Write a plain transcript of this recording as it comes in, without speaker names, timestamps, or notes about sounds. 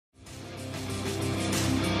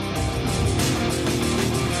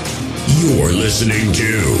You're listening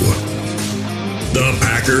to the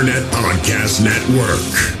Packernet Podcast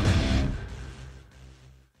Network.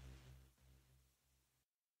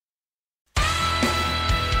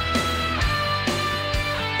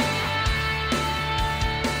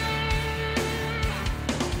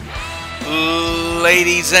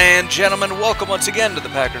 Ladies and gentlemen, welcome once again to the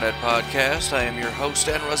Packernet Podcast. I am your host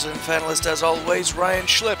and resident panelist, as always, Ryan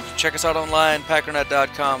Schlipp. Check us out online,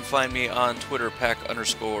 packernet.com. Find me on Twitter,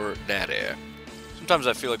 pack_daddy. Sometimes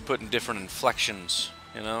I feel like putting different inflections,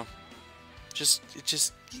 you know? You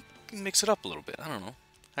can mix it up a little bit. I don't know.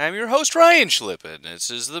 I am your host, Ryan Schlipp, and this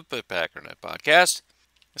is the Packernet Podcast.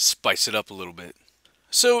 Let's spice it up a little bit.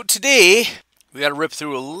 So today, we got to rip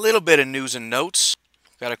through a little bit of news and notes.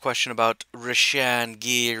 Got a question about Rashan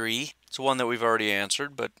Gary. It's one that we've already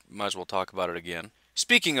answered, but might as well talk about it again.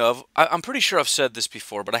 Speaking of, I'm pretty sure I've said this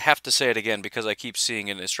before, but I have to say it again because I keep seeing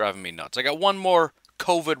it and it's driving me nuts. I got one more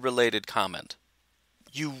COVID-related comment.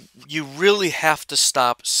 You really have to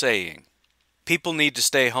stop saying people need to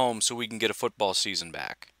stay home so we can get a football season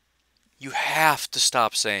back. You have to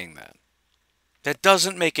stop saying that. That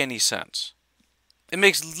doesn't make any sense. It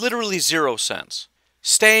makes literally zero sense.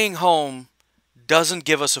 Staying home doesn't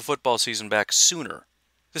give us a football season back sooner.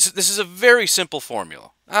 This is a very simple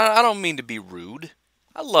formula. I don't mean to be rude.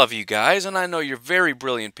 I love you guys, and I know you're very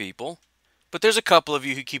brilliant people. But there's a couple of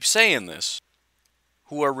you who keep saying this,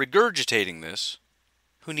 who are regurgitating this,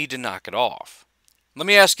 who need to knock it off. Let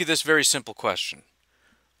me ask you this very simple question.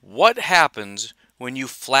 What happens when you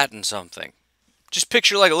flatten something? Just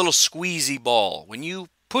picture like a little squeezy ball. When you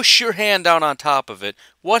push your hand down on top of it,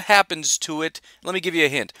 what happens to it? Let me give you a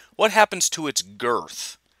hint. What happens to its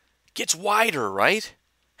girth? It gets wider, right?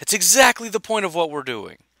 That's exactly the point of what we're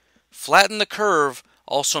doing. Flatten the curve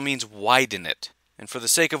also means widen it. And for the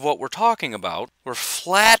sake of what we're talking about, we're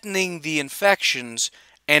flattening the infections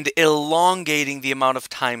and elongating the amount of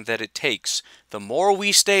time that it takes. The more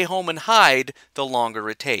we stay home and hide, the longer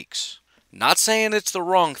it takes. Not saying it's the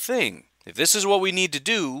wrong thing. If this is what we need to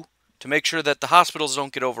do to make sure that the hospitals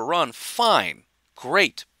don't get overrun, fine,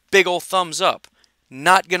 great, big old thumbs up.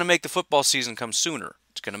 Not going to make the football season come sooner.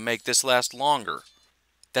 It's going to make this last longer.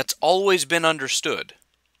 That's always been understood,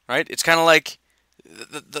 right? It's kind of like,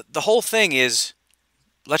 the whole thing is,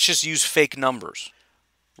 let's just use fake numbers.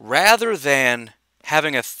 Rather than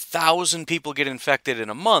having 1,000 people get infected in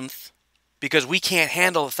a month, because we can't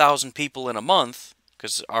handle 1,000 people in a month,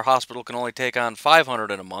 because our hospital can only take on 500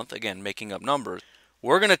 in a month, again, making up numbers,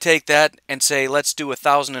 we're going to take that and say, let's do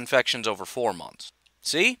 1,000 infections over 4 months.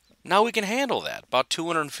 See? Now we can handle that. About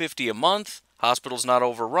 250 a month. Hospital's not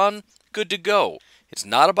overrun. Good to go. It's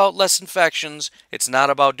not about less infections. It's not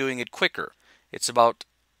about doing it quicker. It's about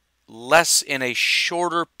less in a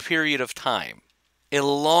shorter period of time.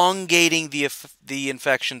 Elongating the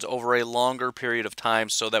infections over a longer period of time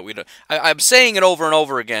so that we don't... I'm saying it over and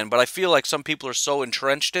over again, but I feel like some people are so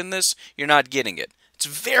entrenched in this, you're not getting it. It's a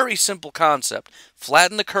very simple concept.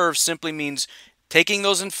 Flatten the curve simply means taking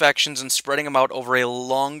those infections and spreading them out over a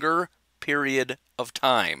longer period of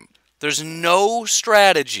time. There's no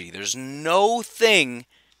strategy, there's no thing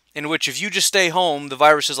in which if you just stay home, the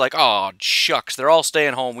virus is like, oh, shucks, they're all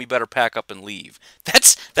staying home, we better pack up and leave.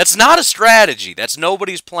 That's not a strategy. That's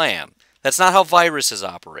nobody's plan. That's not how viruses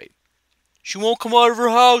operate. She won't come out of her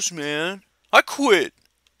house, man. I quit.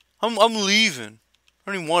 I'm leaving.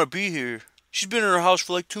 I don't even want to be here. She's been in her house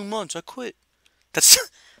for like 2 months. I quit. That's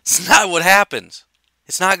not what happens.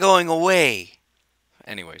 It's not going away.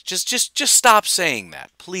 Anyways, just stop saying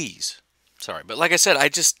that, please. Sorry, but like I said, I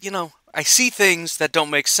see things that don't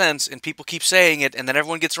make sense, and people keep saying it, and then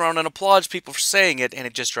everyone gets around and applauds people for saying it, and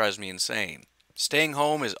it just drives me insane. Staying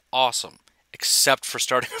home is awesome, except for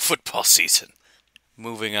starting a football season.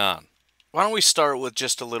 Moving on. Why don't we start with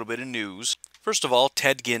just a little bit of news? First of all,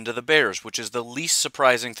 Ted Ginn to the Bears, which is the least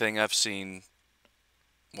surprising thing I've seen,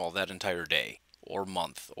 well, that entire day, or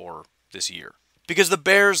month, or this year. Because the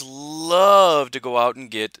Bears love to go out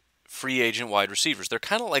and get free agent wide receivers. They're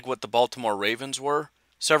kind of like what the Baltimore Ravens were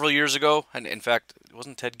several years ago. And in fact,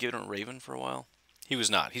 wasn't Ted Ginn a Raven for a while? He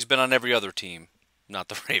was not. He's been on every other team, not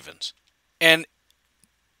the Ravens. And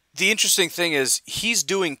the interesting thing is, he's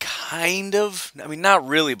doing kind of, I mean, not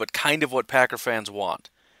really, but kind of what Packer fans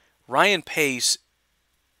want. Ryan Pace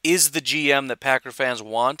is the GM that Packer fans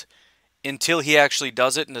want until he actually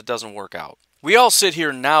does it and it doesn't work out. We all sit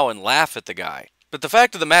here now and laugh at the guy. But the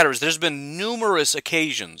fact of the matter is there's been numerous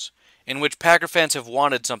occasions in which Packer fans have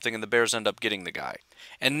wanted something and the Bears end up getting the guy.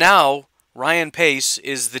 And now Ryan Pace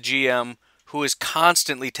is the GM who is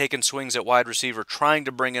constantly taking swings at wide receiver, trying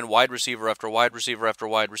to bring in wide receiver after wide receiver after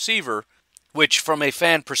wide receiver, which from a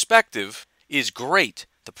fan perspective is great.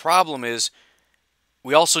 The problem is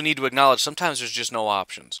we also need to acknowledge sometimes there's just no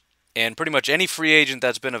options. And pretty much any free agent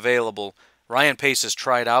that's been available, Ryan Pace has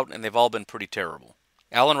tried out, and they've all been pretty terrible.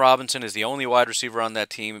 Allen Robinson is the only wide receiver on that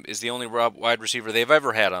team, is the only wide receiver they've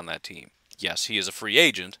ever had on that team. Yes, he is a free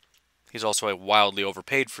agent. He's also a wildly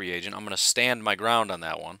overpaid free agent. I'm going to stand my ground on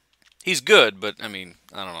that one. He's good, but, I don't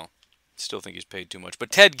know. Still think he's paid too much.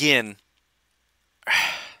 But Ted Ginn,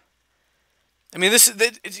 here's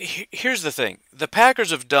the thing. The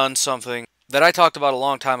Packers have done something that I talked about a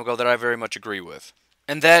long time ago that I very much agree with.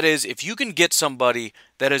 And that is, if you can get somebody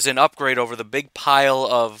that is an upgrade over the big pile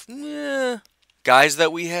of guys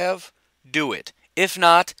that we have, do it. If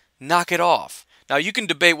not, knock it off. Now, you can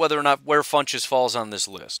debate whether or not where Funchess falls on this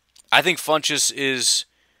list. I think Funchess is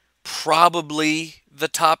probably the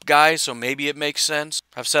top guy, so maybe it makes sense.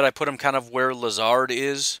 I've said I put him kind of where Lazard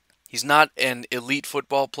is. He's not an elite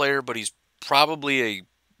football player, but he's probably a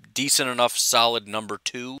decent enough solid number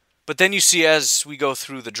 2. But then you see as we go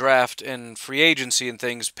through the draft and free agency and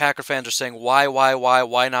things, Packer fans are saying, why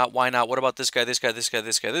not, what about this guy, this guy, this guy,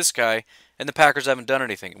 this guy, this guy, and the Packers haven't done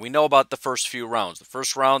anything. We know about the first few rounds. The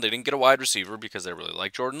first round, they didn't get a wide receiver because they really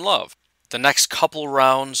like Jordan Love. The next couple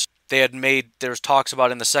rounds, there's talks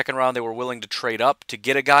about in the second round they were willing to trade up to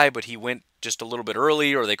get a guy, but he went just a little bit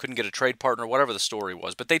early, or they couldn't get a trade partner, whatever the story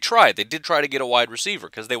was. But they tried. They did try to get a wide receiver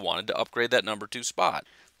because they wanted to upgrade that number 2 spot.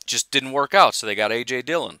 Just didn't work out, so they got A.J.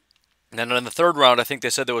 Dillon. And then in the third round, I think they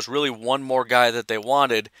said there was really one more guy that they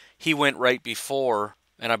wanted. He went right before,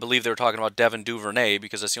 and I believe they were talking about Devin Duvernay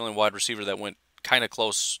because that's the only wide receiver that went kind of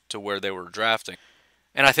close to where they were drafting.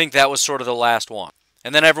 And I think that was sort of the last one.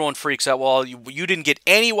 And then everyone freaks out, well, you didn't get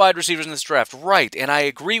any wide receivers in this draft. Right, and I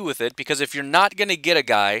agree with it because if you're not going to get a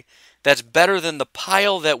guy that's better than the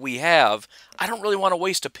pile that we have, I don't really want to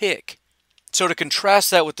waste a pick. So to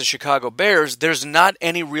contrast that with the Chicago Bears, there's not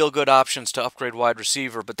any real good options to upgrade wide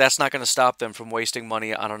receiver, but that's not going to stop them from wasting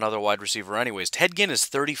money on another wide receiver anyways. Ted Ginn is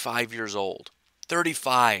 35 years old.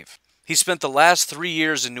 35. He spent the last 3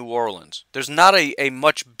 years in New Orleans. There's not a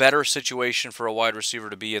much better situation for a wide receiver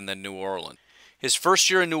to be in than New Orleans. His first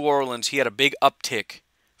year in New Orleans, he had a big uptick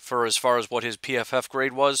for as far as what his PFF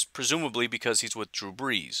grade was, presumably because he's with Drew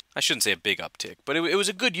Brees. I shouldn't say a big uptick, but it was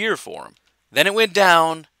a good year for him. Then it went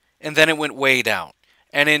down, and then it went way down.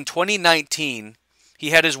 And in 2019, he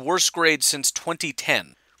had his worst grade since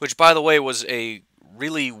 2010, which, by the way, was a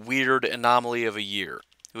really weird anomaly of a year.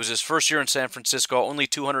 It was his first year in San Francisco, only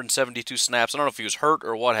 272 snaps. I don't know if he was hurt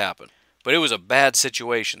or what happened, but it was a bad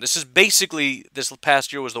situation. This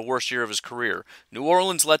past year was the worst year of his career. New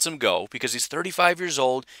Orleans lets him go because he's 35 years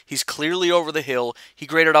old. He's clearly over the hill. He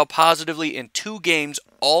graded out positively in 2 games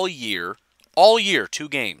all year. All year, 2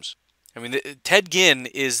 games. Ted Ginn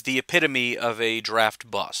is the epitome of a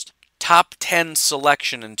draft bust. Top 10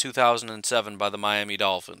 selection in 2007 by the Miami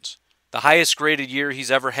Dolphins. The highest graded year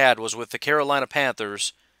he's ever had was with the Carolina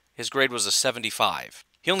Panthers. His grade was a 75.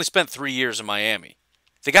 He only spent 3 years in Miami.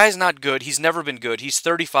 The guy's not good. He's never been good. He's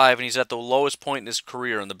 35, and he's at the lowest point in his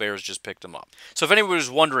career, and the Bears just picked him up. So if anybody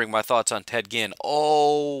was wondering my thoughts on Ted Ginn,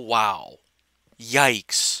 oh, wow.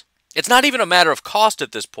 Yikes. It's not even a matter of cost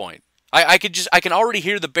at this point. I can already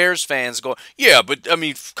hear the Bears fans go, yeah, but,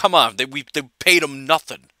 come on, they paid him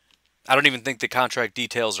nothing. I don't even think the contract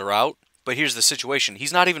details are out, but here's the situation.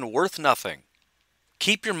 He's not even worth nothing.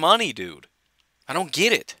 Keep your money, dude. I don't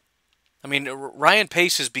get it. Ryan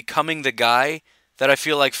Pace is becoming the guy that I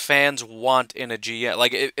feel like fans want in a GM.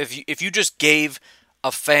 Like, if you just gave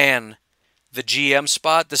a fan the GM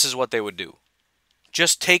spot, this is what they would do.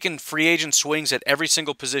 Just taking free agent swings at every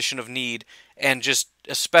single position of need and just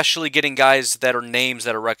especially getting guys that are names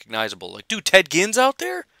that are recognizable. Like, dude, Ted Ginn's out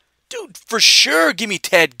there? Dude, for sure, give me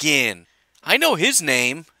Ted Ginn. I know his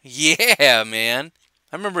name. Yeah, man.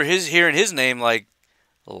 I remember hearing his name, like,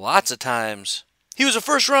 lots of times. He was a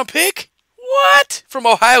first-round pick? What? From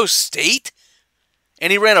Ohio State?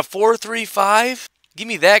 And he ran a 4.35? Give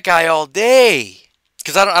me that guy all day.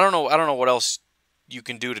 Because I don't know what else you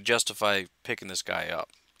can do to justify picking this guy up.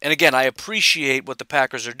 And again, I appreciate what the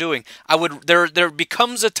Packers are doing. There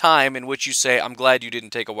becomes a time in which you say, I'm glad you didn't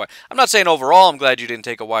take a wide. I'm not saying overall I'm glad you didn't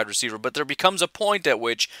take a wide receiver, but there becomes a point at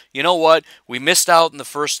which, you know what, we missed out in the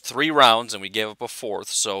first 3 rounds and we gave up a 4th.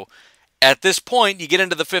 So at this point, you get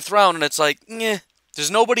into the 5th round and it's like, there's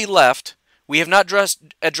nobody left. We have not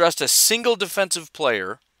addressed a single defensive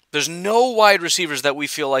player. There's no wide receivers that we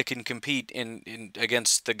feel like can compete in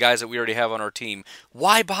against the guys that we already have on our team.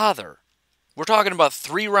 Why bother? We're talking about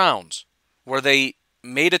 3 rounds where they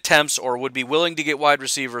made attempts or would be willing to get wide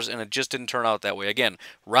receivers, and it just didn't turn out that way. Again,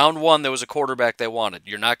 round 1, there was a quarterback they wanted.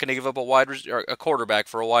 You're not going to give up a quarterback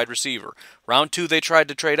for a wide receiver. Round 2, they tried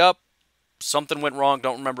to trade up. something went wrong,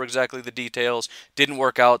 don't remember exactly the details, didn't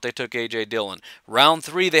work out, they took A.J. Dillon. Round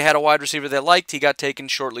 3, they had a wide receiver they liked, he got taken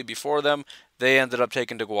shortly before them, they ended up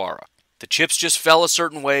taking DeGuara. The chips just fell a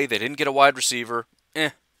certain way, they didn't get a wide receiver,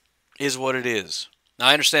 is what it is. Now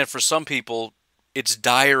I understand for some people, it's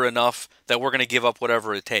dire enough that we're going to give up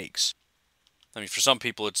whatever it takes. I mean, for some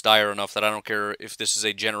people, it's dire enough that I don't care if this is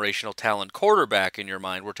a generational talent quarterback in your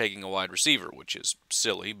mind, we're taking a wide receiver, which is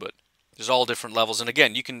silly, but there's all different levels. And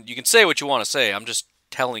again, you can say what you want to say. I'm just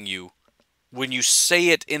telling you, when you say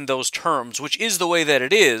it in those terms, which is the way that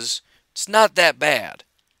it is, it's not that bad.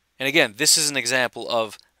 And again, this is an example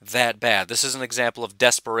of that bad. This is an example of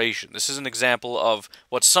desperation. This is an example of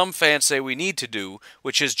what some fans say we need to do,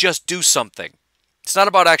 which is just do something. It's not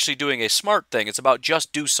about actually doing a smart thing. It's about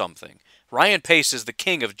just do something. Ryan Pace is the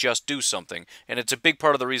king of just do something, and it's a big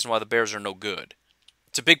part of the reason why the Bears are no good.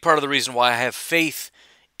 It's a big part of the reason why I have faith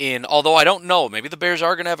in, although I don't know, maybe the Bears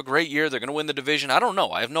are going to have a great year, they're going to win the division, I don't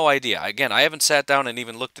know, I have no idea. Again, I haven't sat down and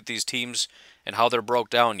even looked at these teams and how they're broke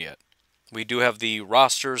down yet. We do have the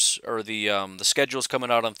rosters, or the schedules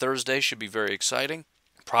coming out on Thursday, should be very exciting.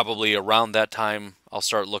 Probably around that time, I'll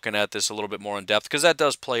start looking at this a little bit more in depth, because that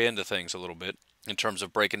does play into things a little bit, in terms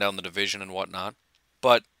of breaking down the division and whatnot.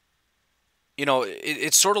 But you know,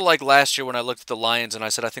 it's sort of like last year when I looked at the Lions and I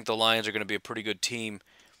said I think the Lions are going to be a pretty good team.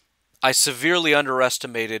 I severely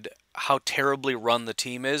underestimated how terribly run the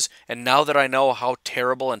team is, and now that I know how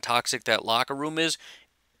terrible and toxic that locker room is,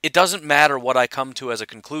 it doesn't matter what I come to as a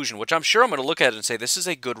conclusion, which I'm sure I'm going to look at it and say this is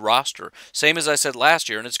a good roster, same as I said last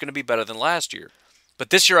year, and it's going to be better than last year. But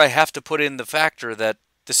this year I have to put in the factor that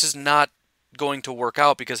this is not going to work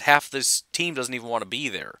out because half this team doesn't even want to be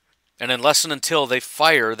there. And unless and until they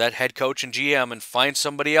fire that head coach and GM and find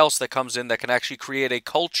somebody else that comes in that can actually create a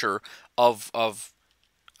culture of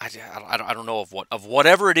I don't know of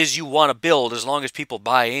whatever it is you want to build, as long as people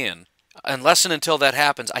buy in. Unless and until that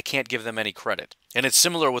happens, I can't give them any credit. And it's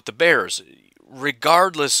similar with the Bears.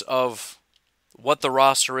 Regardless of what the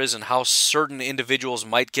roster is and how certain individuals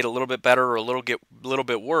might get a little bit better or a little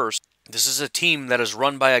bit worse, this is a team that is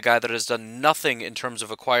run by a guy that has done nothing in terms of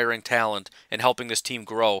acquiring talent and helping this team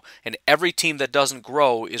grow. And every team that doesn't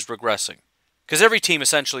grow is regressing. Because every team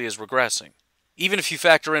essentially is regressing. Even if you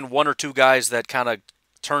factor in one or two guys that kind of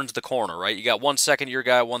turns the corner, right? You got one second-year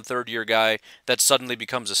guy, one third-year guy that suddenly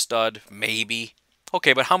becomes a stud, maybe.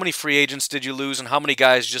 Okay, but how many free agents did you lose and how many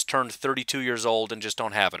guys just turned 32 years old and just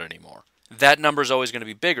don't have it anymore? That number is always going to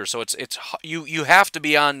be bigger. So you have to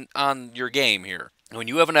be on your game here. When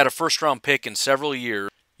you haven't had a first-round pick in several years,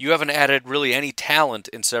 you haven't added really any talent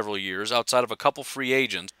in several years outside of a couple free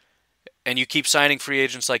agents, and you keep signing free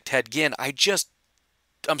agents like Ted Ginn,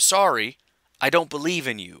 I'm sorry, I don't believe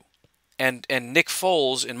in you. And Nick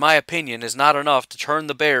Foles, in my opinion, is not enough to turn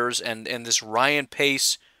the Bears and this Ryan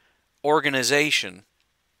Pace organization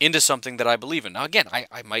into something that I believe in. Now, again,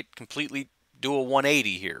 I might completely do a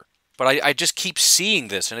 180 here, but I just keep seeing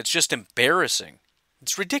this, and it's just embarrassing.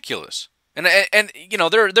 It's ridiculous. And you know,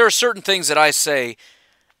 there are certain things that I say,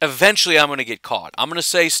 eventually I'm going to get caught. I'm going to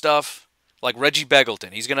say stuff like Reggie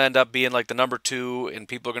Begelton. He's going to end up being like the number 2, and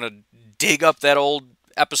people are going to dig up that old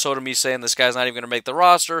episode of me saying this guy's not even going to make the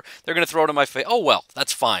roster. They're going to throw it in my face. Oh, well,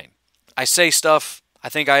 that's fine. I say stuff. I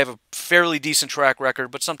think I have a fairly decent track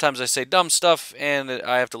record, but sometimes I say dumb stuff, and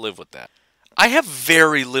I have to live with that. I have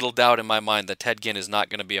very little doubt in my mind that Ted Ginn is not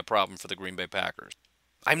going to be a problem for the Green Bay Packers.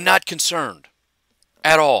 I'm not concerned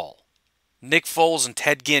at all. Nick Foles and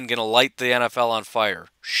Ted Ginn going to light the NFL on fire?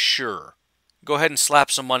 Sure. Go ahead and slap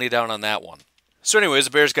some money down on that one. So anyways,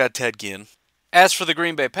 the Bears got Ted Ginn. As for the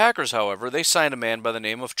Green Bay Packers, however, they signed a man by the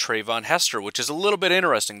name of Trayvon Hester, which is a little bit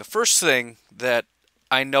interesting. The first thing that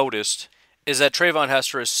I noticed is that Trayvon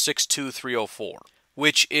Hester is 6'2", 304,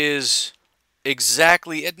 which is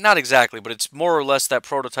not exactly, but it's more or less that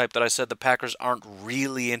prototype that I said the Packers aren't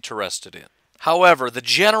really interested in. However, the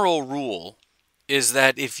general rule is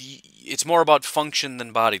that it's more about function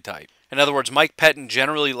than body type. In other words, Mike Pettin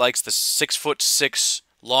generally likes the 6'6"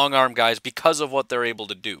 long arm guys because of what they're able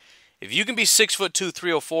to do. If you can be 6'2",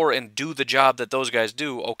 304 and do the job that those guys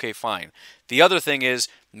do, okay, fine. The other thing is,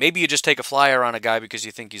 maybe you just take a flyer on a guy because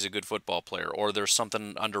you think he's a good football player, or there's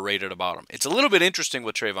something underrated about him. It's a little bit interesting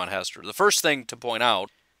with Trayvon Hester. The first thing to point out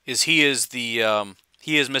is he is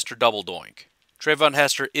Mr. Double Doink. Trayvon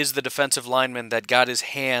Hester is the defensive lineman that got his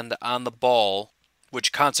hand on the ball,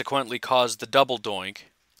 which consequently caused the double doink,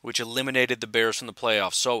 which eliminated the Bears from the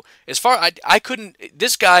playoffs. So as far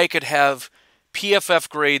this guy could have PFF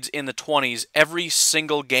grades in the 20s every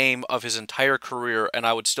single game of his entire career, and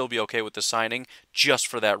I would still be okay with the signing just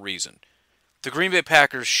for that reason. The Green Bay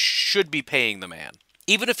Packers should be paying the man.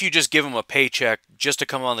 Even if you just give him a paycheck just to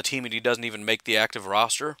come on the team and he doesn't even make the active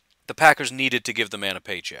roster, the Packers needed to give the man a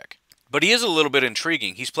paycheck. But he is a little bit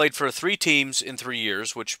intriguing. He's played for 3 teams in 3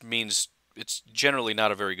 years, which means it's generally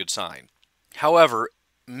not a very good sign. However,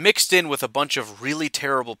 mixed in with a bunch of really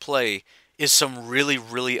terrible play is some really,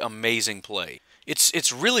 really amazing play.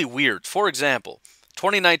 It's really weird. For example,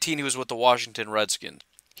 2019 he was with the Washington Redskins.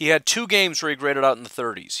 He had 2 games where he graded out in the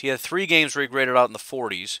 30s. He had 3 games where he graded out in the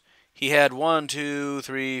 40s. He had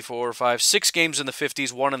 6 games in the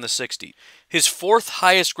 50s, 1 in the 60s. His 4th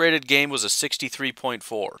highest graded game was a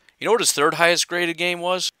 63.4. You know what his 3rd highest graded game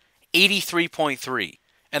was? 83.3.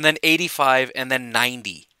 And then 85 and then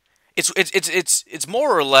 90. It's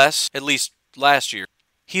more or less, at least last year,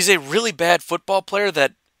 he's a really bad football player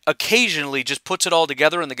that occasionally just puts it all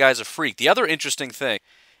together and the guy's a freak. The other interesting thing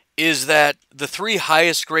is that the 3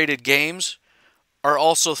 highest graded games are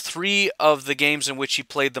also 3 of the games in which he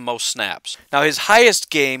played the most snaps. Now, his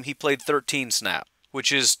highest game, he played 13 snaps,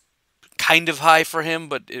 which is kind of high for him,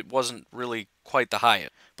 but it wasn't really quite the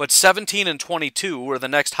highest. But 17 and 22 were the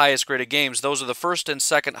next highest graded games. Those are the first and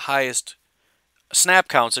second highest snap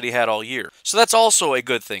counts that he had all year. So that's also a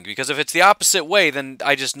good thing, because if it's the opposite way, then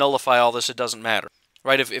I just nullify all this, it doesn't matter.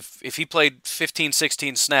 Right, if he played 15,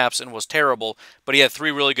 16 snaps and was terrible, but he had 3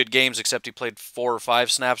 really good games except he played 4 or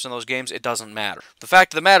 5 snaps in those games, it doesn't matter. The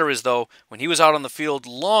fact of the matter is, though, when he was out on the field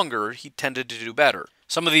longer, he tended to do better.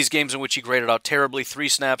 Some of these games in which he graded out terribly, 3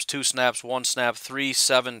 snaps, 2 snaps, 1 snap, 3,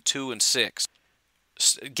 7, 2, and 6.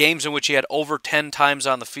 Games in which he had over 10 times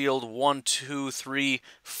on the field, 1, 2, 3,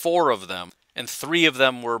 4 of them, and 3 of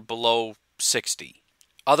them were below 60.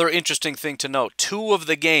 Other interesting thing to note, 2 of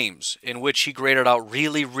the games in which he graded out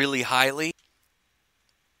really, really highly,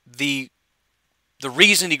 the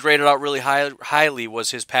reason he graded out really highly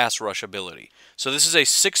was his pass rush ability. So this is a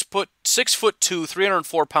 6'2",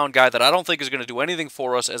 304-pound guy that I don't think is going to do anything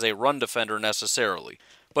for us as a run defender necessarily.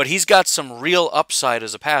 But he's got some real upside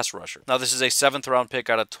as a pass rusher. Now this is a 7th round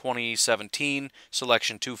pick out of 2017,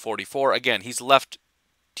 selection 244. Again, he's left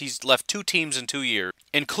 2 teams in 2 years,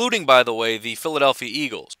 including, by the way, the Philadelphia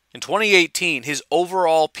Eagles. In 2018, his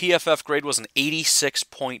overall PFF grade was an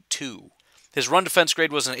 86.2. His run defense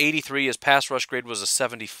grade was an 83. His pass rush grade was a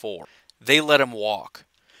 74. They let him walk.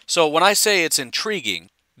 So when I say it's intriguing,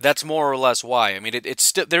 that's more or less why. I mean,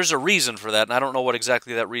 there's a reason for that, and I don't know what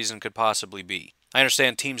exactly that reason could possibly be. I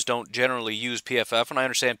understand teams don't generally use PFF, and I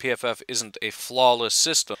understand PFF isn't a flawless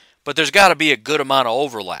system. But there's got to be a good amount of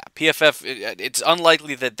overlap. PFF, it's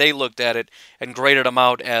unlikely that they looked at it and graded him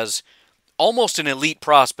out as almost an elite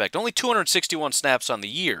prospect. Only 261 snaps on the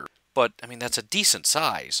year, but, I mean, that's a decent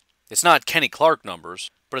size. It's not Kenny Clark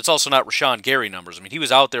numbers, but it's also not Rashawn Gary numbers. I mean, he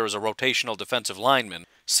was out there as a rotational defensive lineman,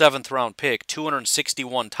 7th round pick,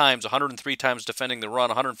 261 times, 103 times defending the run,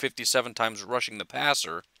 157 times rushing the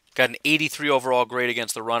passer. Got an 83 overall grade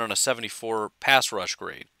against the run and a 74 pass rush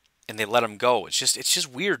grade. And they let him go. It's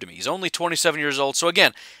just weird to me. He's only 27 years old. So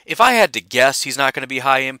again, if I had to guess, he's not going to be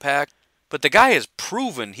high impact. But the guy has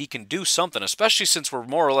proven he can do something, especially since we're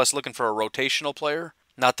more or less looking for a rotational player.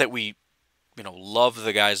 Not that we, love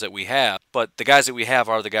the guys that we have, but the guys that we have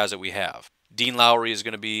are the guys that we have. Dean Lowry is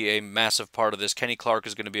going to be a massive part of this. Kenny Clark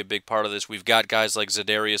is going to be a big part of this. We've got guys like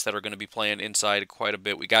Za'Darius that are going to be playing inside quite a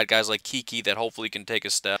bit. We got guys like Kiki that hopefully can take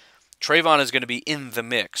a step. Trayvon is going to be in the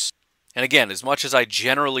mix. And again, as much as I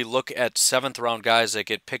generally look at 7th round guys that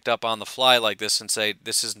get picked up on the fly like this and say,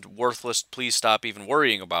 this is worthless, please stop even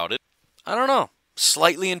worrying about it, I don't know.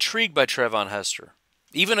 Slightly intrigued by Trayvon Hester.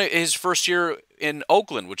 Even his first year in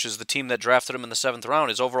Oakland, which is the team that drafted him in the 7th round,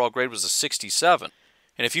 his overall grade was a 67.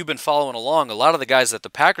 And if you've been following along, a lot of the guys that the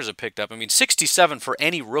Packers have picked up, 67 for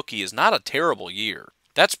any rookie is not a terrible year.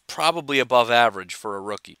 That's probably above average for a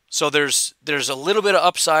rookie. So there's a little bit of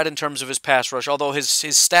upside in terms of his pass rush, although his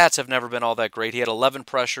stats have never been all that great. He had 11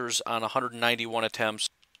 pressures on 191 attempts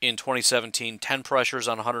in 2017, 10 pressures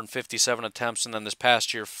on 157 attempts, and then this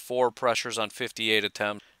past year, 4 pressures on 58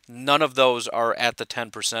 attempts. None of those are at the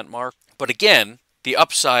 10% mark. But again, the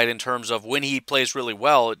upside in terms of when he plays really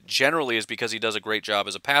well generally is because he does a great job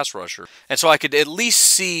as a pass rusher. And so I could at least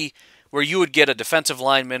see where you would get a defensive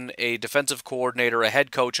lineman, a defensive coordinator, a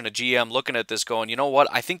head coach, and a GM looking at this going, you know what,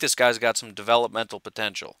 I think this guy's got some developmental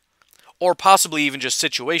potential. Or possibly even just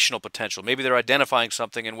situational potential. Maybe they're identifying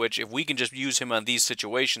something in which if we can just use him on these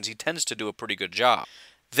situations, he tends to do a pretty good job.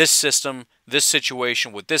 This system, this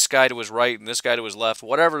situation, with this guy to his right and this guy to his left,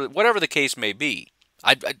 whatever the case may be.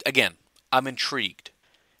 Again, I'm intrigued.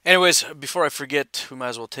 Anyways, before I forget, we might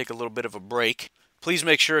as well take a little bit of a break. Please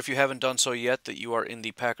make sure, if you haven't done so yet, that you are in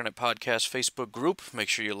the Packernet Podcast Facebook group. Make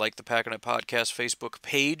sure you like the Packernet Podcast Facebook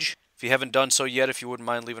page. If you haven't done so yet, if you wouldn't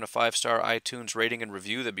mind leaving a 5-star iTunes rating and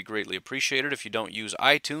review, that'd be greatly appreciated. If you don't use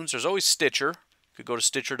iTunes, there's always Stitcher. You could go to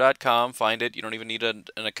Stitcher.com, find it. You don't even need an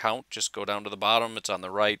account. Just go down to the bottom. It's on the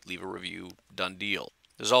right. Leave a review. Done deal.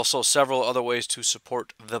 There's also several other ways to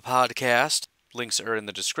support the podcast. Links are in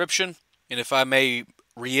the description. And if I may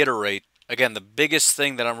reiterate, again, the biggest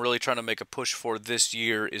thing that I'm really trying to make a push for this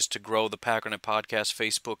year is to grow the Packernet Podcast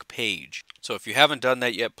Facebook page. So if you haven't done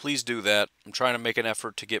that yet, please do that. I'm trying to make an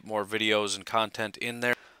effort to get more videos and content in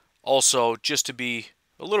there. Also, just to be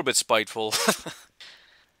a little bit spiteful,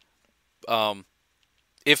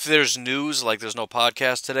 if there's news, like there's no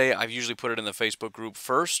podcast today, I've usually put it in the Facebook group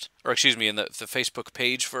first, or excuse me, in the Facebook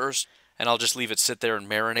page first, and I'll just leave it sit there and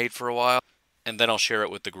marinate for a while, and then I'll share it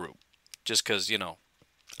with the group. Just because, you know,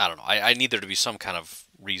 I don't know. I need there to be some kind of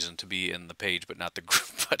reason to be in the page, but not the group.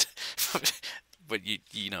 But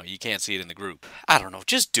you know, you can't see it in the group. I don't know.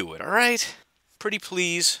 Just do it, all right? Pretty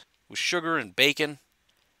please, with sugar and bacon.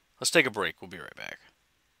 Let's take a break. We'll be right back.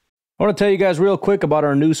 I want to tell you guys real quick about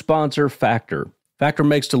our new sponsor, Factor. Factor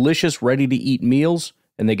makes delicious, ready-to-eat meals,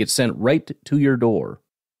 and they get sent right to your door.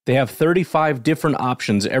 They have 35 different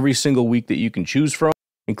options every single week that you can choose from,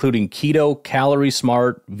 including keto, calorie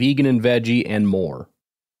smart, vegan and veggie, and more.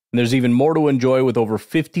 And there's even more to enjoy with over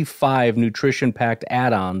 55 nutrition-packed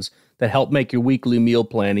add-ons that help make your weekly meal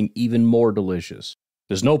planning even more delicious.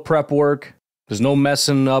 There's no prep work. There's no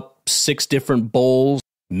messing up 6 different bowls,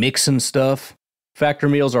 mixing stuff. Factor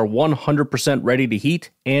meals are 100% ready to heat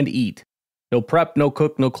and eat. No prep, no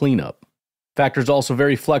cook, no cleanup. Factor's also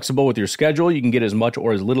very flexible with your schedule. You can get as much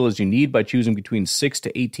or as little as you need by choosing between 6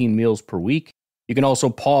 to 18 meals per week. You can also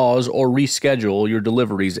pause or reschedule your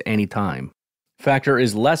deliveries anytime. Factor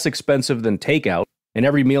is less expensive than takeout, and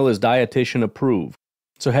every meal is dietitian approved.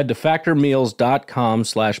 So head to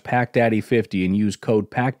factormeals.com/PackDaddy50 and use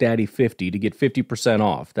code PackDaddy50 to get 50%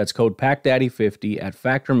 off. That's code PackDaddy50 at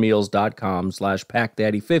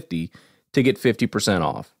factormeals.com/PackDaddy50 to get 50%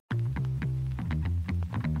 off.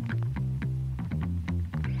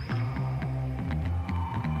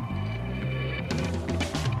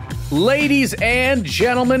 Ladies and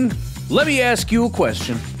gentlemen, let me ask you a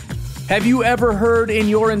question. Have you ever heard in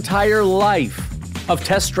your entire life of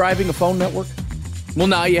test driving a phone network? Well,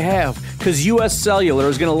 now you have, because US Cellular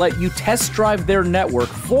is going to let you test drive their network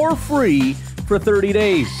for free for 30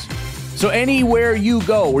 days. So anywhere you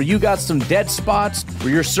go where you got some dead spots,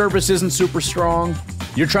 where your service isn't super strong,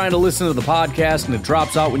 you're trying to listen to the podcast and it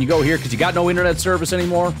drops out when you go here because you got no internet service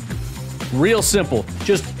anymore, real simple.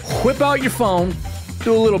 Just whip out your phone,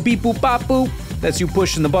 do a little beep boop bop boop. That's you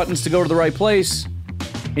pushing the buttons to go to the right place.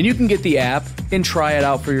 And you can get the app and try it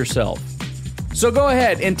out for yourself. So go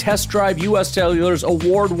ahead and test drive US Cellular's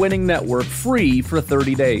award-winning network free for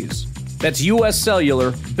 30 days. That's US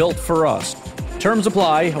Cellular, built for us. Terms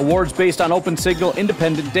apply, awards based on open signal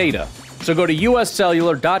independent data. So go to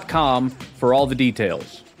uscellular.com for all the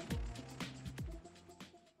details.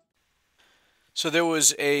 So there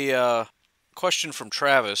was a question from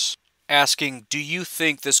Travis asking, do you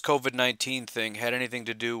think this COVID-19 thing had anything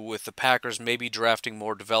to do with the Packers maybe drafting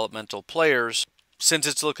more developmental players, since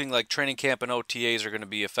it's looking like training camp and OTAs are going to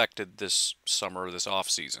be affected this summer, this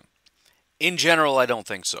offseason? In general, I don't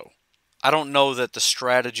think so. I don't know that the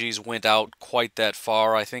strategies went out quite that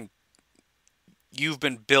far. I think you've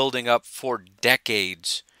been building up for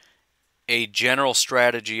decades a general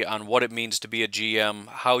strategy on what it means to be a GM,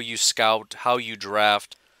 how you scout, how you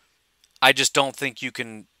draft. I just don't think you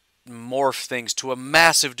can morph things to a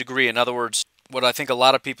massive degree. In other words, what I think a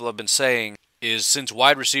lot of people have been saying is, since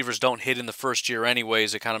wide receivers don't hit in the first year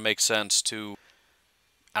anyways, it kind of makes sense to,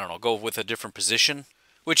 I don't know, go with a different position.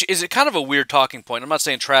 Which is kind of a weird talking point. I'm not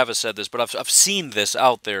saying Travis said this, but I've seen this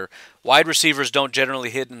out there. Wide receivers don't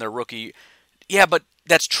generally hit in their rookie. Yeah, but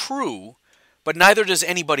that's true, but neither does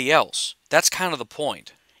anybody else. That's kind of the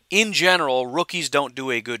point. In general, rookies don't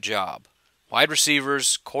do a good job. Wide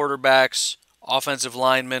receivers, quarterbacks, offensive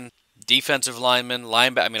linemen, defensive linemen,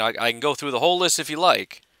 linebackers. I mean, I can go through the whole list if you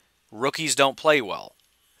like. Rookies don't play well.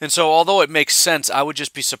 And so although it makes sense, I would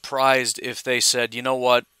just be surprised if they said, you know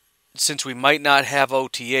what, since we might not have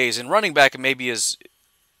OTAs, and running back maybe is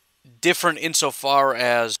different insofar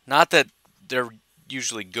as, not that they're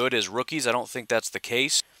usually good as rookies, I don't think that's the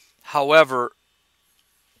case. However,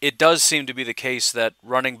 it does seem to be the case that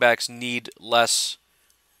running backs need less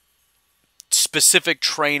specific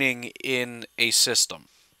training in a system.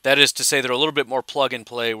 That is to say, they're a little bit more plug and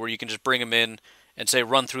play, where you can just bring them in and say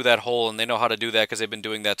run through that hole, and they know how to do that because they've been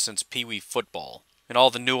doing that since Pee Wee football. And all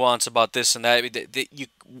the nuance about this and that,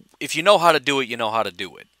 if you know how to do it, you know how to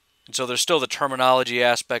do it. And so there's still the terminology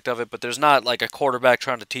aspect of it, but there's not like a quarterback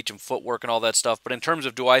trying to teach him footwork and all that stuff. But in terms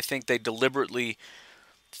of, do I think they deliberately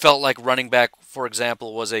felt like running back, for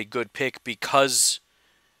example, was a good pick because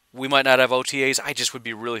we might not have OTAs? I just would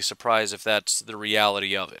be really surprised if that's the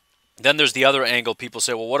reality of it. Then there's the other angle. People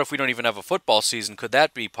say, well, what if we don't even have a football season? Could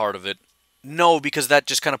that be part of it? No, because that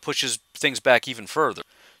just kind of pushes things back even further.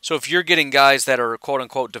 So if you're getting guys that are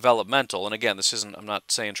quote-unquote developmental, and again, this isn't, I'm not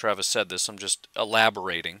saying Travis said this, I'm just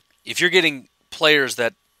elaborating. If you're getting players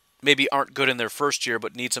that maybe aren't good in their first year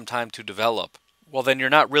but need some time to develop, well, then you're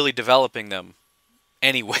not really developing them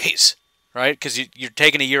anyways, right? Because you're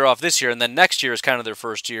taking a year off this year, and then next year is kind of their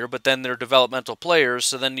first year, but then they're developmental players,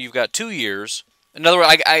 so then you've got 2 years. In other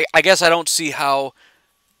words, I guess I don't see how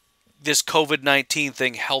this COVID-19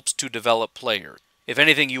 thing helps to develop players. If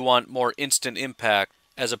anything, you want more instant impact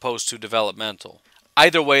as opposed to developmental.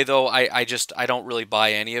 Either way, though, I don't really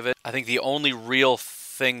buy any of it. I think the only real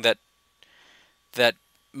thing that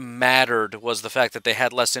mattered was the fact that they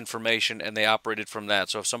had less information and they operated from that.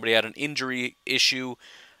 So if somebody had an injury issue,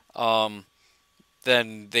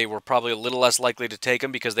 then they were probably a little less likely to take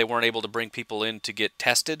them because they weren't able to bring people in to get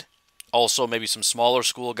tested. Also, maybe some smaller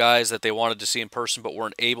school guys that they wanted to see in person but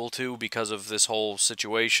weren't able to because of this whole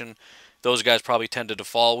situation. Those guys probably tended to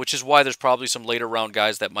fall, which is why there's probably some later round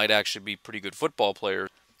guys that might actually be pretty good football players.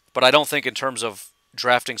 But I don't think in terms of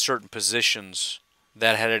drafting certain positions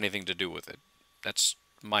that had anything to do with it. That's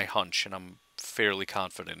my hunch, and I'm fairly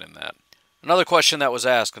confident in that. Another question that was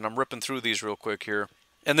asked, and I'm ripping through these real quick here,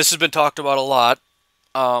 and this has been talked about a lot,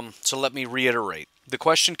 so let me reiterate. The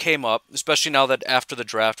question came up, especially now that after the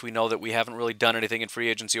draft we know that we haven't really done anything in free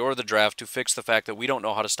agency or the draft to fix the fact that we don't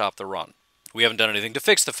know how to stop the run. We haven't done anything to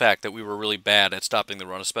fix the fact that we were really bad at stopping the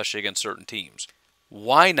run, especially against certain teams.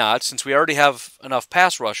 Why not, since we already have enough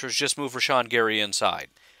pass rushers, just move Rashawn Gary inside?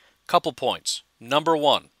 Couple points. Number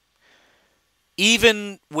one,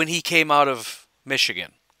 even when he came out of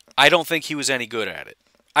Michigan, I don't think he was any good at it.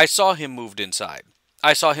 I saw him moved inside.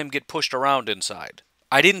 I saw him get pushed around inside.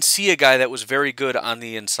 I didn't see a guy that was very good on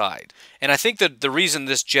the inside. And I think that the reason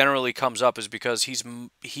this generally comes up is because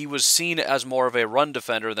he was seen as more of a run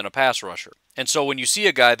defender than a pass rusher. And so when you see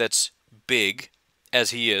a guy that's big, as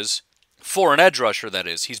he is, for an edge rusher that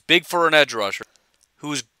is, he's big for an edge rusher,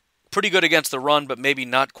 who's pretty good against the run but maybe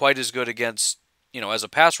not quite as good against, as a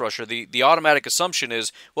pass rusher, the automatic assumption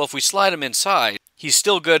is, well, if we slide him inside, he's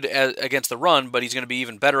still good against the run, but he's going to be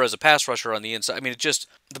even better as a pass rusher on the inside. I mean,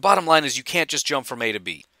 the bottom line is you can't just jump from A to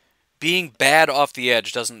B. Being bad off the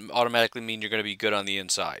edge doesn't automatically mean you're going to be good on the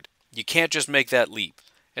inside. You can't just make that leap.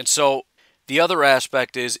 And so the other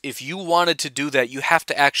aspect is, if you wanted to do that, you have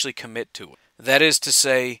to actually commit to it. That is to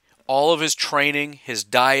say, all of his training, his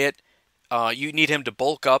diet, you need him to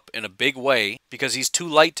bulk up in a big way because he's too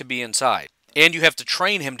light to be inside. And you have to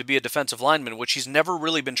train him to be a defensive lineman, which he's never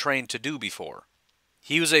really been trained to do before.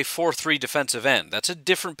 He was a 4-3 defensive end. That's a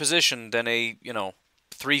different position than a,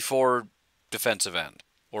 3-4 defensive end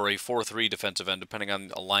or a 4-3 defensive end, depending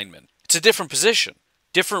on alignment. It's a different position,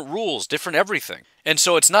 different rules, different everything. And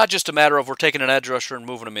so it's not just a matter of we're taking an edge rusher and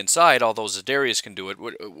moving him inside, although Za'Darius can do it.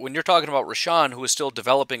 When you're talking about Rashawn, who is still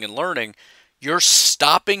developing and learning, you're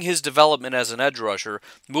stopping his development as an edge rusher,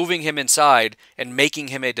 moving him inside, and making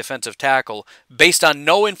him a defensive tackle based on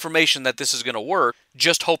no information that this is going to work,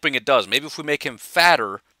 just hoping it does. Maybe if we make him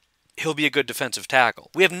fatter, he'll be a good defensive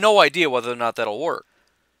tackle. We have no idea whether or not that'll work.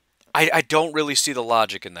 I don't really see the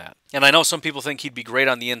logic in that. And I know some people think he'd be great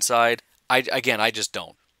on the inside. I just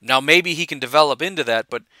don't. Now, maybe he can develop into that,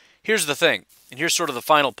 but here's the thing, and here's sort of the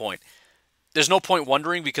final point. There's no point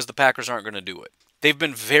wondering because the Packers aren't going to do it. They've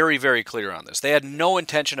been very, very clear on this. They had no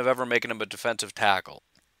intention of ever making him a defensive tackle.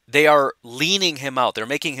 They are leaning him out. They're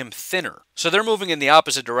making him thinner. So they're moving in the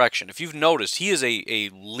opposite direction. If you've noticed, he is a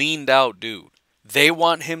leaned out dude. They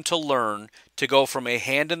want him to learn to go from a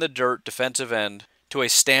hand-in-the-dirt defensive end to a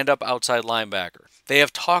stand-up outside linebacker. They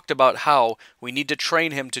have talked about how we need to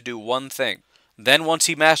train him to do one thing. Then once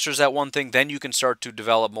he masters that one thing, then you can start to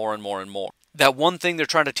develop more and more and more. That one thing they're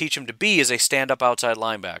trying to teach him to be is a stand-up outside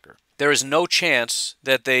linebacker. There is no chance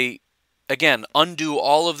that they, again, undo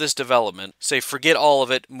all of this development, say forget all of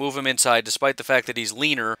it, move him inside, despite the fact that he's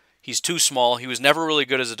leaner, he's too small, he was never really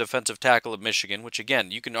good as a defensive tackle at Michigan, which again,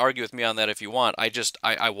 you can argue with me on that if you want.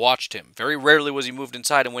 I watched him. Very rarely was he moved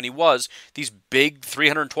inside, and when he was, these big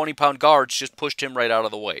 320-pound guards just pushed him right out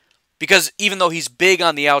of the way. Because even though he's big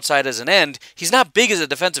on the outside as an end, he's not big as a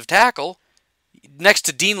defensive tackle. Next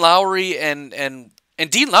to Dean Lowry and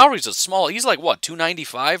Dean Lowry's he's like,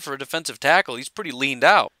 295 for a defensive tackle? He's pretty leaned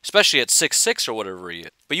out, especially at 6'6" or whatever he is.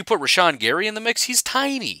 But you put Rashawn Gary in the mix, he's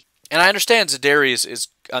tiny. And I understand Za'Darius is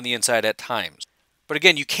on the inside at times. But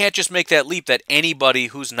again, you can't just make that leap that anybody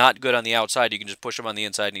who's not good on the outside, you can just push him on the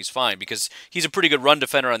inside and he's fine, because he's a pretty good run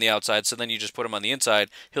defender on the outside, so then you just put him on the inside.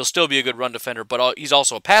 He'll still be a good run defender, but he's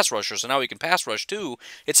also a pass rusher, so now he can pass rush too.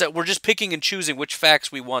 It's that we're just picking and choosing which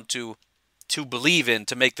facts we want to believe in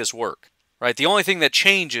to make this work, right? The only thing that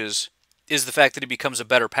changes is the fact that he becomes a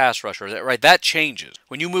better pass rusher, right? That changes.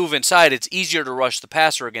 When you move inside, it's easier to rush the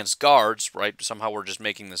passer against guards, right? Somehow we're just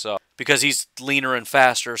making this up, because he's leaner and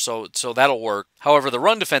faster, so that'll work. However, the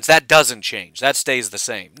run defense, that doesn't change. That stays the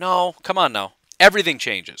same. No, come on now. Everything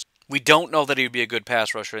changes. We don't know that he would be a good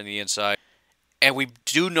pass rusher in the inside, and we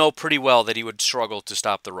do know pretty well that he would struggle to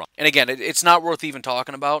stop the run. And again, it's not worth even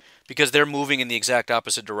talking about, because they're moving in the exact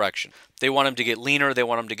opposite direction. They want him to get leaner. They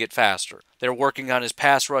want him to get faster. They're working on his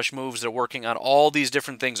pass rush moves. They're working on all these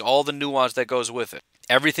different things, all the nuance that goes with it.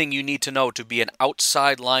 Everything you need to know to be an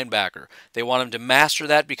outside linebacker. They want him to master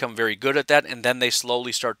that, become very good at that, and then they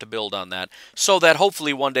slowly start to build on that, so that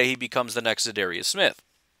hopefully one day he becomes the next Za'Darius Smith.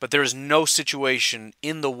 But there is no situation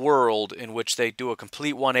in the world in which they do a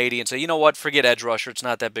complete 180 and say, you know what, forget edge rusher, it's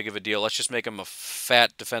not that big of a deal. Let's just make him a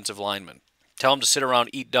fat defensive lineman. Tell him to sit around,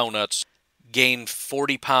 eat donuts, gain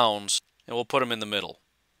 40 pounds, and we'll put him in the middle.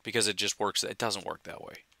 Because it just works. It doesn't work that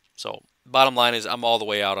way. So, bottom line is, I'm all the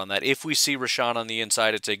way out on that. If we see Rashaan on the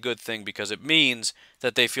inside, it's a good thing, because it means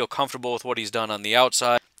that they feel comfortable with what he's done on the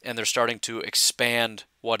outside, and they're starting to expand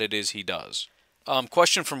what it is he does.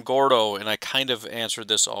 Question from Gordo, and I kind of answered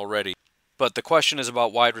this already, but the question is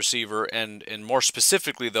about wide receiver, and more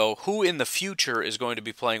specifically, though, who in the future is going to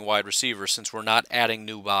be playing wide receiver, since we're not adding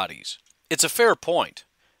new bodies? It's a fair point.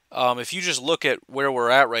 If you just look at where we're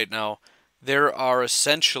at right now, there are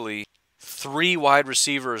essentially 3 wide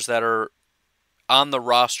receivers that are on the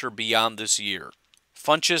roster beyond this year.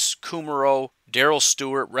 Funchess, Kumerow, Darrell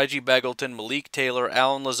Stewart, Reggie Begelton, Malik Taylor,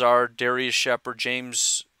 Allen Lazard, Darius Shepard,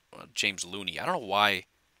 James Looney. I don't know why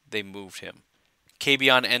they moved him.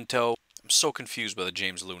 Kabion Ento. I'm so confused by the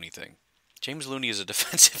James Looney thing. James Looney is a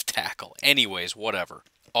defensive tackle. Anyways, whatever.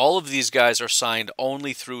 All of these guys are signed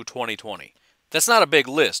only through 2020. That's not a big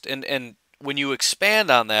list. And when you expand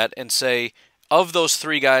on that and say, of those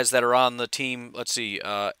 3 guys that are on the team, let's see,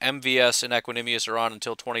 MVS and Equanimeous are on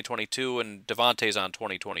until 2022, and Devontae's on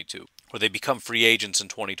 2022, or they become free agents in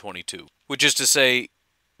 2022. Which is to say,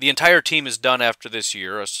 the entire team is done after this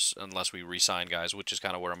year, unless we re-sign guys, which is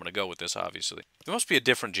kind of where I'm going to go with this, obviously. There must be a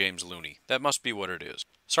different James Looney. That must be what it is.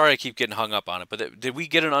 Sorry I keep getting hung up on it, but did we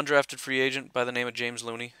get an undrafted free agent by the name of James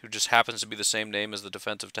Looney, who just happens to be the same name as the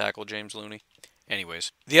defensive tackle James Looney?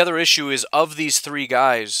 Anyways, the other issue is, of these 3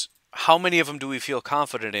 guys, how many of them do we feel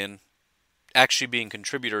confident in actually being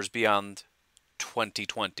contributors beyond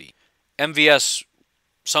 2020? MVS,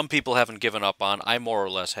 some people haven't given up on. I more or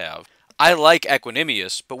less have. I like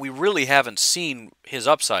Equanimeous, but we really haven't seen his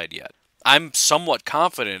upside yet. I'm somewhat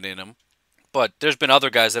confident in him, but there's been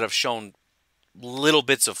other guys that have shown little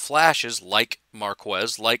bits of flashes, like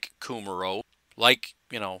Marquez, like Kumerow, like,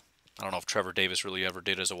 I don't know if Trevor Davis really ever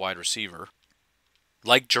did as a wide receiver,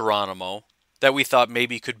 like Geronimo, that we thought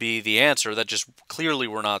maybe could be the answer, that just clearly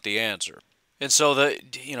were not the answer. And so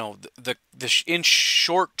in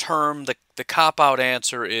short term, the cop-out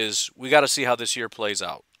answer is, we got to see how this year plays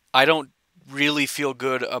out. I don't really feel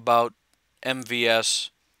good about MVS.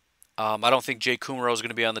 I don't think Jay Kumerow is going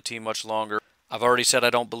to be on the team much longer. I've already said I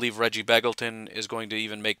don't believe Reggie Begelton is going to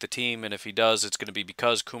even make the team, and if he does, it's going to be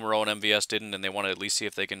because Kumerow and MVS didn't, and they want to at least see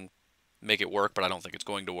if they can make it work, but I don't think it's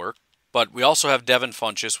going to work. But we also have Devin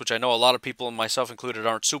Funchess, which I know a lot of people, myself included,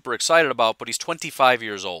 aren't super excited about, but he's 25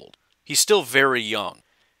 years old. He's still very young.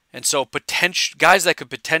 And so guys that could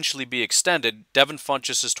potentially be extended, Devin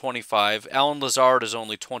Funchess is 25, Allen Lazard is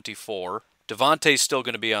only 24, Devontae's still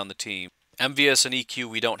going to be on the team, MVS and EQ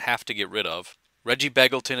we don't have to get rid of, Reggie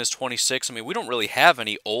Begelton is 26. I mean, we don't really have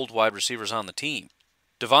any old wide receivers on the team.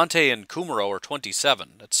 Devontae and Kumerow are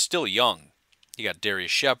 27. That's still young. You got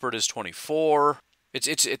Darius Shepard is 24.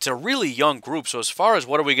 It's a really young group, so as far as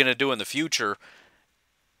what are we going to do in the future,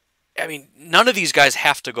 I mean, none of these guys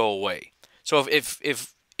have to go away. So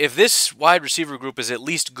if this wide receiver group is at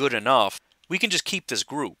least good enough, we can just keep this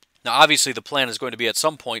group. Now, obviously, the plan is going to be at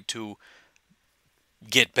some point to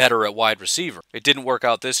get better at wide receiver. It didn't work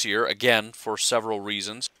out this year, again, for several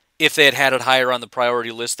reasons. If they had it higher on the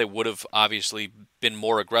priority list, they would have obviously been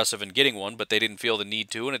more aggressive in getting one, but they didn't feel the need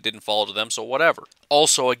to, and it didn't fall to them, so whatever.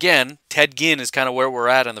 Also, again, Ted Ginn is kind of where we're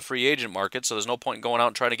at in the free agent market, so there's no point in going out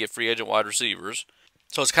and trying to get free agent wide receivers.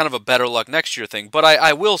 So it's kind of a better luck next year thing. But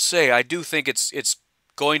I will say, I do think it's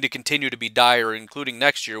going to continue to be dire, including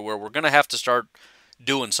next year, where we're going to have to start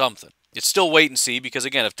doing something. It's still wait and see, because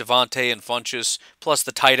again, if Devontae and Funchess, plus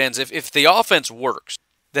the tight ends, if the offense works,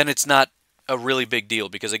 then it's not a really big deal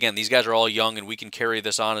because, again, these guys are all young and we can carry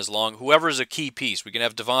this on as long. Whoever's a key piece, we can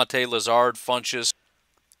have Davante, Lazard, Funchess,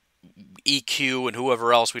 EQ, and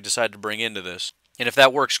whoever else we decide to bring into this. And if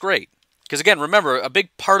that works, great. Because, again, remember, a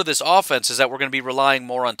big part of this offense is that we're going to be relying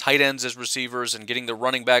more on tight ends as receivers and getting the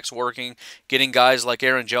running backs working, getting guys like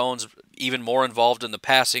Aaron Jones even more involved in the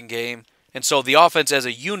passing game. And so the offense as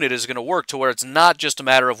a unit is going to work to where it's not just a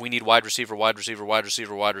matter of we need wide receiver, wide receiver, wide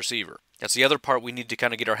receiver, wide receiver. That's the other part we need to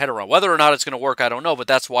kind of get our head around. Whether or not it's going to work, I don't know, but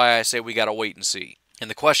that's why I say we got to wait and see. And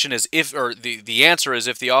the question is the answer is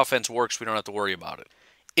if the offense works, we don't have to worry about it.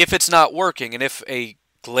 If it's not working, and if a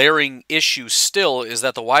glaring issue still is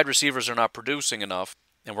that the wide receivers are not producing enough,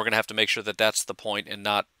 and we're going to have to make sure that that's the point and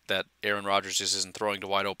not that Aaron Rodgers just isn't throwing to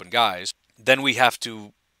wide open guys, then we have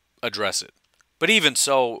to address it. But even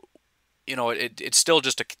so, it's still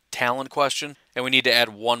just a talent question, and we need to add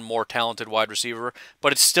one more talented wide receiver,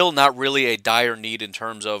 but it's still not really a dire need in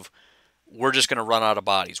terms of we're just going to run out of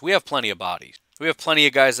bodies. We have plenty of bodies. We have plenty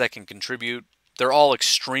of guys that can contribute. They're all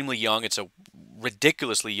extremely young. It's a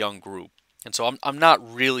ridiculously young group. And so I'm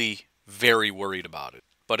not really very worried about it.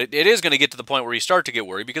 But it is going to get to the point where you start to get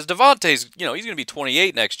worried because Davante's, he's going to be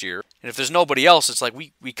 28 next year. And if there's nobody else, it's like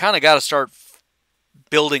we kind of got to start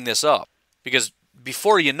building this up. Because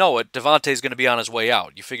before you know it, Davante's going to be on his way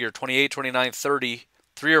out. You figure 28, 29, 30,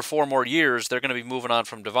 3 or 4 more years, they're going to be moving on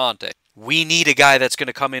from Davante. We need a guy that's going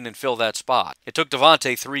to come in and fill that spot. It took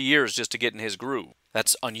Davante 3 years just to get in his groove.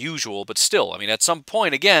 That's unusual, but still, at some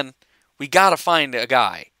point, again, we got to find a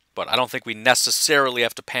guy. But I don't think we necessarily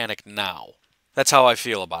have to panic now. That's how I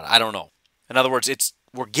feel about it. I don't know. In other words,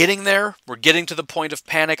 we're getting there. We're getting to the point of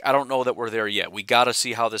panic. I don't know that we're there yet. We got to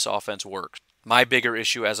see how this offense works. My bigger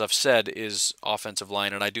issue, as I've said, is offensive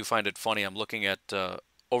line, and I do find it funny. I'm looking at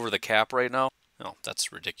over the cap right now. No,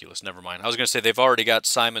 that's ridiculous. Never mind. I was going to say they've already got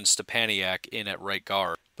Simon Stepaniak in at right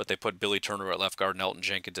guard, but they put Billy Turner at left guard and Elton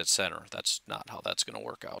Jenkins at center. That's not how that's going to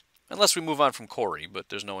work out. Unless we move on from Corey, but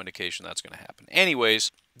there's no indication that's going to happen. Anyways,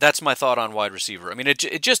 that's my thought on wide receiver.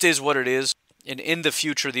 It just is what it is. And in the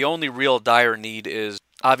future, the only real dire need is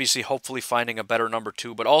obviously hopefully finding a better number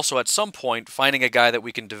 2, but also at some point finding a guy that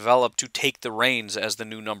we can develop to take the reins as the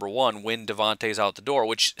new number 1 when Davante's out the door,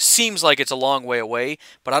 which seems like it's a long way away,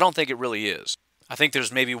 but I don't think it really is. I think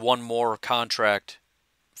there's maybe one more contract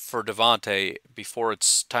for Davante before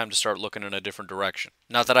it's time to start looking in a different direction.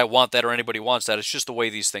 Not that I want that or anybody wants that. It's just the way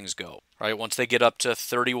these things go, right? Once they get up to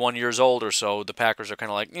 31 years old or so, the Packers are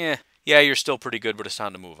kind of like, yeah, you're still pretty good, but it's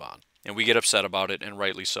time to move on. And we get upset about it, and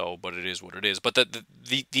rightly so, but it is what it is. But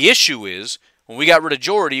the issue is, when we got rid of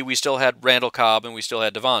Jordy, we still had Randall Cobb and we still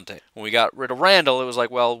had Davante. When we got rid of Randall, it was like,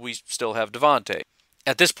 well, we still have Davante.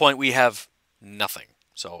 At this point, we have nothing.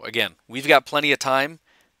 So again, we've got plenty of time,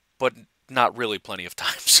 but not really plenty of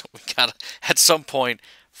time. So we got to, at some point,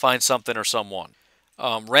 find something or someone.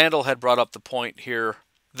 Randall had brought up the point here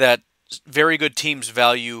that very good teams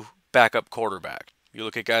value backup quarterback. You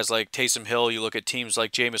look at guys like Taysom Hill, you look at teams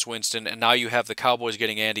like Jameis Winston, and now you have the Cowboys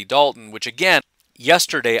getting Andy Dalton, which again,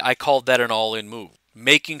 yesterday I called that an all-in move.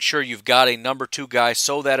 Making sure you've got a number 2 guy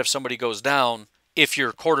so that if somebody goes down, if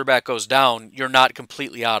your quarterback goes down, you're not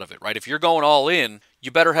completely out of it, right? If you're going all in, you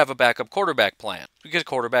better have a backup quarterback plan because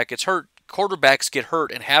quarterback gets hurt. Quarterbacks get hurt,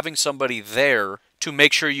 and having somebody there to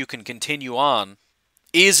make sure you can continue on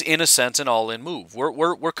is, in a sense, an all-in move.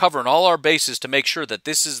 We're covering all our bases to make sure that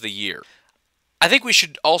this is the year. I think we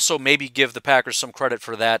should also maybe give the Packers some credit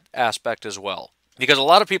for that aspect as well. Because a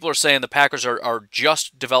lot of people are saying the Packers are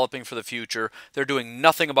just developing for the future. They're doing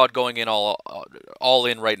nothing about going in all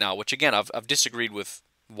in right now, which again, I've disagreed with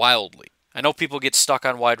wildly. I know people get stuck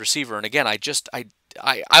on wide receiver, and again,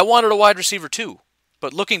 I wanted a wide receiver too.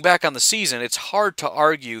 But looking back on the season, it's hard to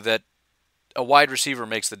argue that a wide receiver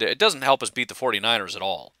makes the difference. It doesn't help us beat the 49ers at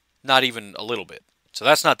all. Not even a little bit. So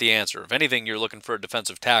that's not the answer. If anything, you're looking for a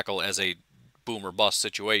defensive tackle as a boom or bust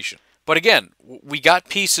situation. But again, we got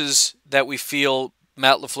pieces that we feel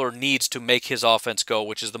Matt LaFleur needs to make his offense go,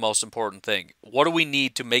 which is the most important thing. What do we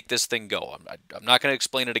need to make this thing go? I'm not going to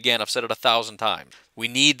explain it again. I've said it 1,000 times. We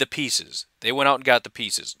need the pieces. They went out and got the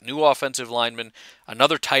pieces. New offensive lineman,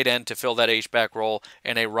 another tight end to fill that H-back role,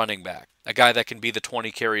 and a running back. A guy that can be the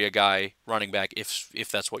 20-carry guy running back if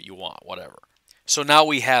that's what you want, whatever. So now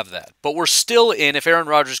we have that. But we're still in, if Aaron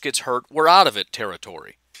Rodgers gets hurt, we're out of it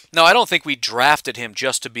territory. Now, I don't think we drafted him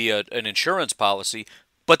just to be an insurance policy,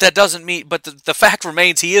 but that doesn't mean, but the fact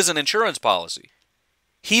remains he is an insurance policy.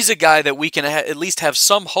 He's a guy that we can at least have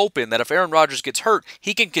some hope in that if Aaron Rodgers gets hurt,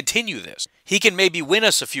 he can continue this. He can maybe win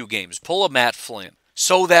us a few games, pull a Matt Flynn,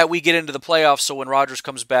 so that we get into the playoffs so when Rodgers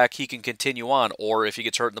comes back, he can continue on. Or if he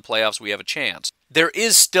gets hurt in the playoffs, we have a chance. there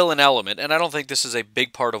is still an element, and I don't think this is a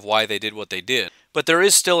big part of why they did what they did, but there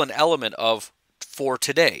is still an element of for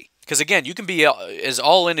today. Because again, you can be as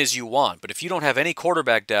all in as you want, but if you don't have any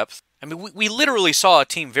quarterback depth, I mean, we literally saw a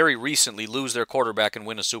team very recently lose their quarterback and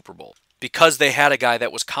win a Super Bowl because they had a guy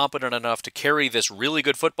that was competent enough to carry this really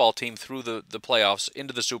good football team through the playoffs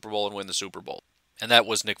into the Super Bowl and win the Super Bowl. And that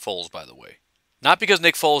was Nick Foles, by the way. Not because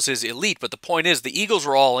Nick Foles is elite, but the point is the Eagles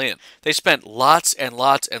were all in. They spent lots and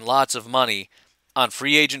lots and lots of money on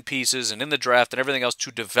free agent pieces and in the draft and everything else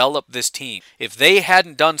to develop this team. If they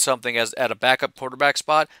hadn't done something as at a backup quarterback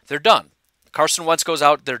spot, they're done. Carson Wentz goes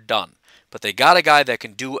out, they're done. But they got a guy that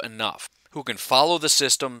can do enough, who can follow the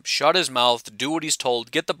system, shut his mouth, do what he's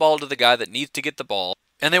told, get the ball to the guy that needs to get the ball,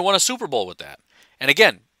 and they won a Super Bowl with that. And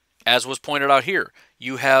again, as was pointed out here,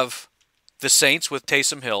 you have the Saints with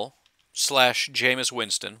Taysom Hill / Jameis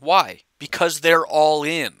Winston. Why? Because they're all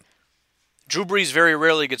in. Drew Brees very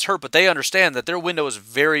rarely gets hurt, but they understand that their window is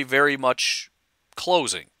very, very much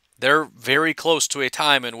closing. They're very close to a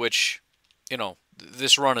time in which,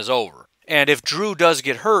 this run is over. And if Drew does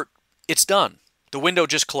get hurt, it's done. The window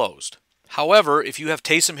just closed. However, if you have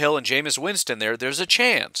Taysom Hill and Jameis Winston there's a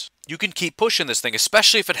chance. You can keep pushing this thing,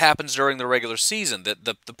 especially if it happens during the regular season.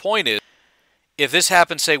 The point is, if this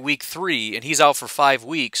happens, say, week 3, and he's out for 5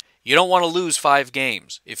 weeks, you don't want to lose 5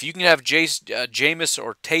 games. If you can have Jameis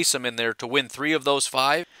or Taysom in there to win 3 of those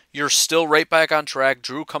 5, you're still right back on track.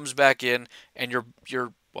 Drew comes back in, and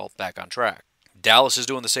you're back on track. Dallas is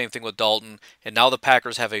doing the same thing with Dalton, and now the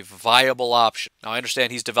Packers have a viable option. Now, I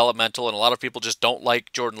understand he's developmental, and a lot of people just don't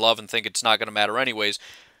like Jordan Love and think it's not going to matter anyways.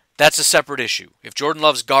 That's a separate issue. If Jordan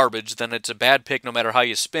Love's garbage, then it's a bad pick no matter how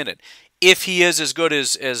you spin it. If he is as good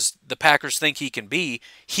as the Packers think he can be,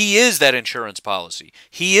 he is that insurance policy.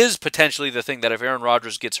 He is potentially the thing that if Aaron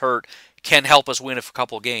Rodgers gets hurt, can help us win a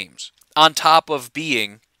couple games. On top of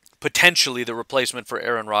being potentially the replacement for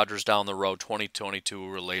Aaron Rodgers down the road,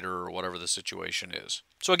 2022 or later, or whatever the situation is.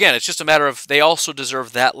 So again, it's just a matter of they also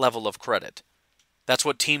deserve that level of credit. That's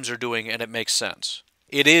what teams are doing, and it makes sense.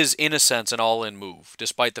 It is, in a sense, an all-in move,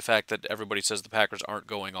 despite the fact that everybody says the Packers aren't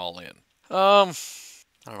going all in.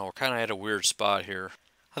 I don't know, we're kind of at a weird spot here.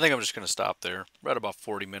 I think I'm just going to stop there. We're at about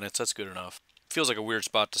 40 minutes, that's good enough. Feels like a weird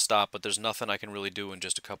spot to stop, but there's nothing I can really do in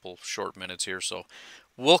just a couple short minutes here, so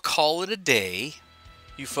we'll call it a day.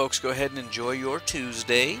 You folks go ahead and enjoy your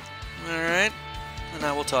Tuesday. All right? And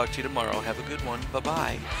I will talk to you tomorrow. Have a good one.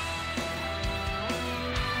 Bye-bye.